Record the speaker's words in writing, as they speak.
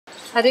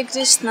Hare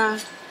Krishna.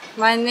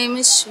 My name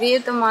is Krishna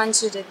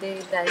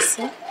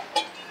Devotee.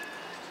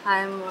 I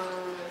am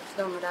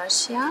from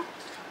Russia,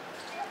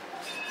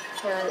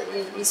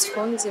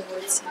 ISKON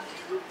Devotee.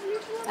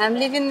 I am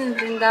living in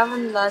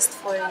Vrindavan last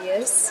 4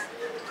 years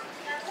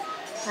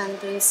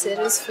and in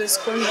service for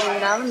ISKON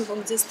Vrindavan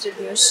book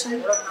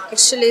distribution.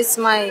 Actually, it's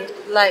my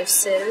life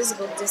service,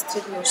 book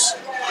distribution.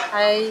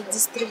 I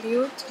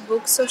distribute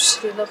books of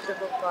Srila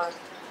Prabhupada.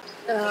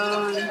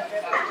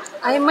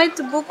 I made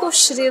the book of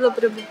Srila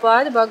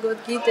Prabhupada, Bhagavad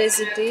Gita as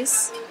it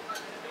is.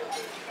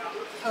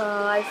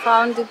 I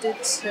found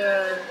that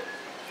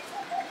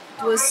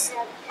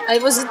I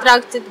was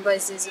attracted by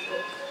this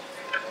book,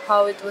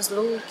 how it was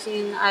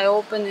looking. I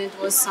opened it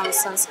with some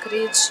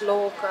Sanskrit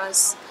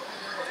shlokas,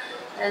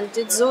 and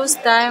at those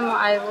time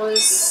I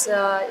was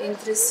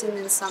interested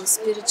in some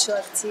spiritual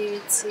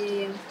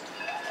activity,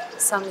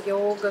 some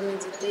yoga,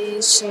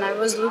 meditation. I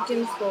was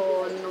looking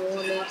for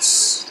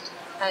knowledge.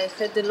 I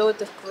had a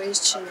lot of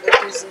questions.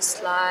 What is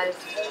this life?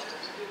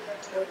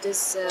 What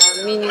is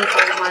the meaning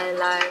of my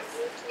life?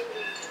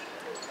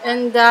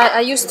 And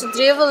I used to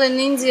travel in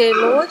India a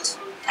lot.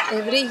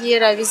 Every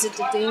year I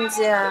visited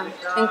India,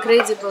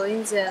 incredible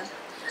India.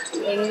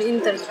 In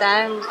winter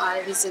time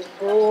I visit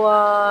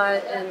Goa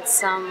and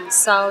some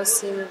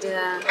South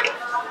India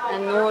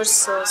and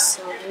North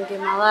also, in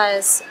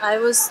Himalayas. I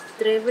was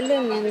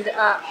traveling and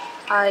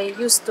I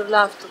used to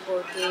love to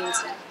go to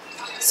India.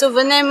 So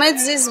when I made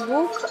this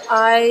book,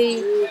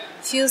 I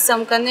feel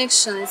some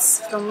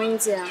connections from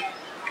India.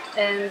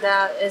 And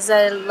as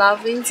I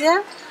love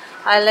India,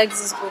 I like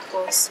this book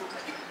also.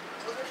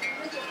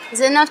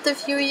 Then after a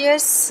few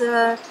years,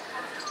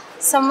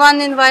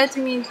 someone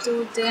invited me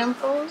to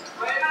temple,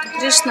 to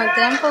Krishna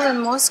temple in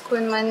Moscow,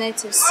 in my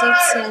native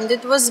city. And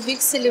it was a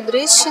big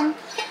celebration,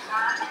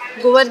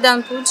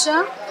 Govardhan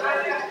Puja.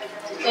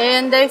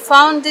 And I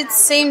found it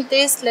same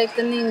taste like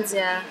in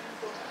India.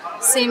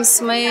 Same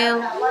smell,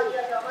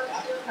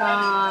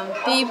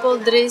 people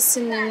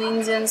dressing in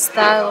Indian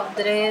style of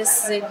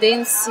dress, they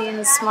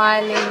dancing,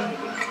 smiling.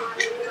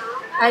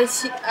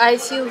 I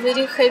feel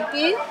very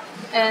happy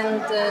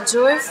and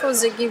joyful.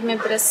 They give me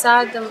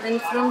prasadam,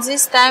 and from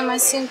this time I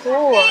think,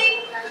 oh,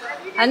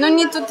 I don't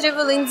need to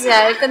travel India.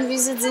 I can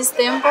visit this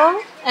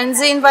temple, and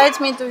they invite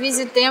me to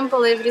visit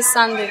temple every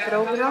Sunday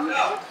program.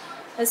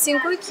 I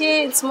think,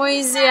 okay, it's more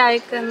easy. I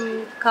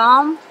can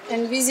come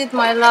and visit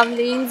my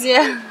lovely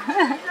India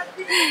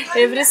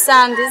every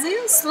Sunday.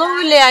 Then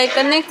slowly I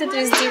connected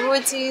with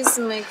devotees,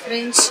 make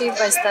friendship.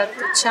 I start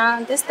to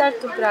chant. I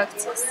start to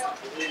practice.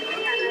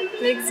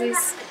 Like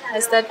this, I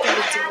started to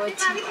be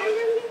devotee.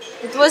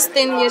 It was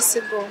 10 years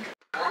ago.